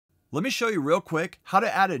Let me show you real quick how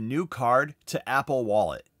to add a new card to Apple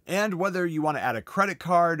Wallet. And whether you want to add a credit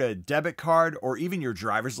card, a debit card, or even your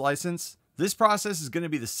driver's license, this process is going to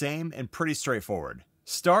be the same and pretty straightforward.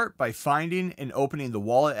 Start by finding and opening the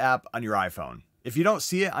Wallet app on your iPhone. If you don't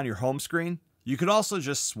see it on your home screen, you could also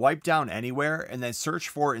just swipe down anywhere and then search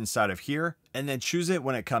for it inside of here, and then choose it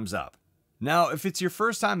when it comes up. Now, if it's your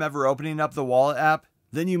first time ever opening up the Wallet app,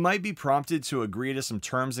 then you might be prompted to agree to some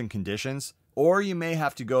terms and conditions, or you may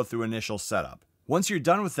have to go through initial setup. Once you're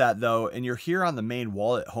done with that though, and you're here on the main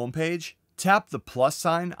Wallet homepage, tap the plus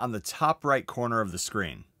sign on the top right corner of the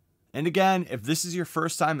screen. And again, if this is your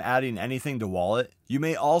first time adding anything to Wallet, you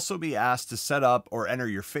may also be asked to set up or enter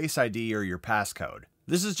your Face ID or your passcode.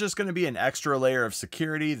 This is just going to be an extra layer of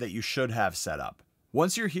security that you should have set up.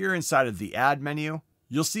 Once you're here inside of the Add menu,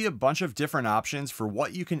 you'll see a bunch of different options for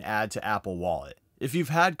what you can add to Apple Wallet. If you've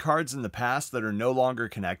had cards in the past that are no longer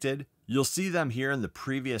connected, you'll see them here in the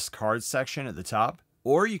previous cards section at the top,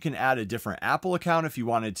 or you can add a different Apple account if you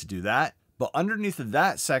wanted to do that. But underneath of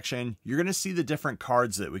that section, you're going to see the different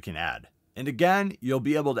cards that we can add. And again, you'll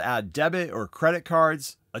be able to add debit or credit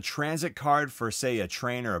cards, a transit card for say a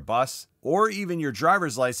train or a bus, or even your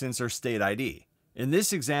driver's license or state ID. In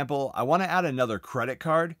this example, I want to add another credit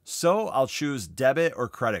card, so I'll choose debit or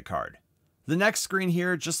credit card. The next screen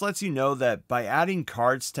here just lets you know that by adding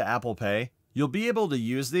cards to Apple Pay, you'll be able to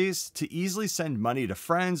use these to easily send money to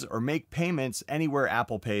friends or make payments anywhere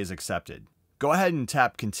Apple Pay is accepted. Go ahead and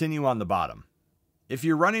tap continue on the bottom. If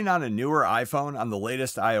you're running on a newer iPhone on the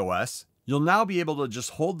latest iOS, you'll now be able to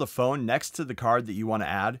just hold the phone next to the card that you want to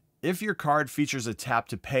add if your card features a tap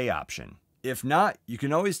to pay option. If not, you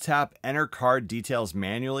can always tap enter card details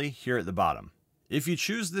manually here at the bottom. If you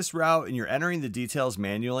choose this route and you're entering the details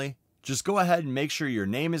manually, just go ahead and make sure your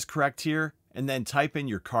name is correct here and then type in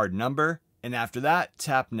your card number, and after that,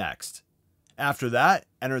 tap next. After that,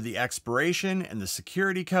 enter the expiration and the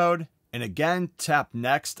security code, and again, tap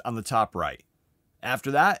next on the top right.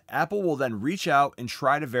 After that, Apple will then reach out and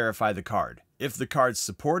try to verify the card. If the card's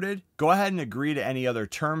supported, go ahead and agree to any other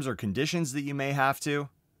terms or conditions that you may have to.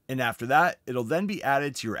 And after that, it'll then be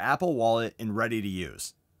added to your Apple Wallet and ready to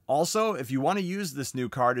use. Also, if you want to use this new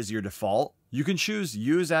card as your default, you can choose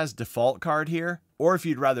Use as Default Card here, or if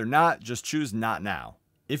you'd rather not, just choose Not Now.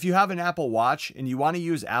 If you have an Apple Watch and you want to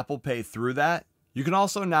use Apple Pay through that, you can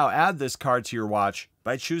also now add this card to your watch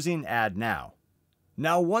by choosing Add Now.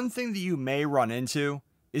 Now, one thing that you may run into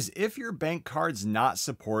is if your bank card's not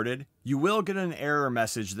supported, you will get an error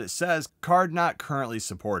message that says card not currently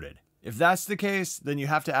supported. If that's the case, then you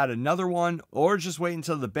have to add another one or just wait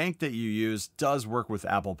until the bank that you use does work with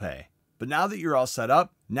Apple Pay. But now that you're all set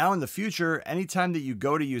up, now in the future, anytime that you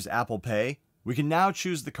go to use Apple Pay, we can now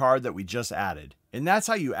choose the card that we just added. And that's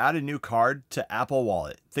how you add a new card to Apple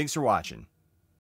Wallet. Thanks for watching.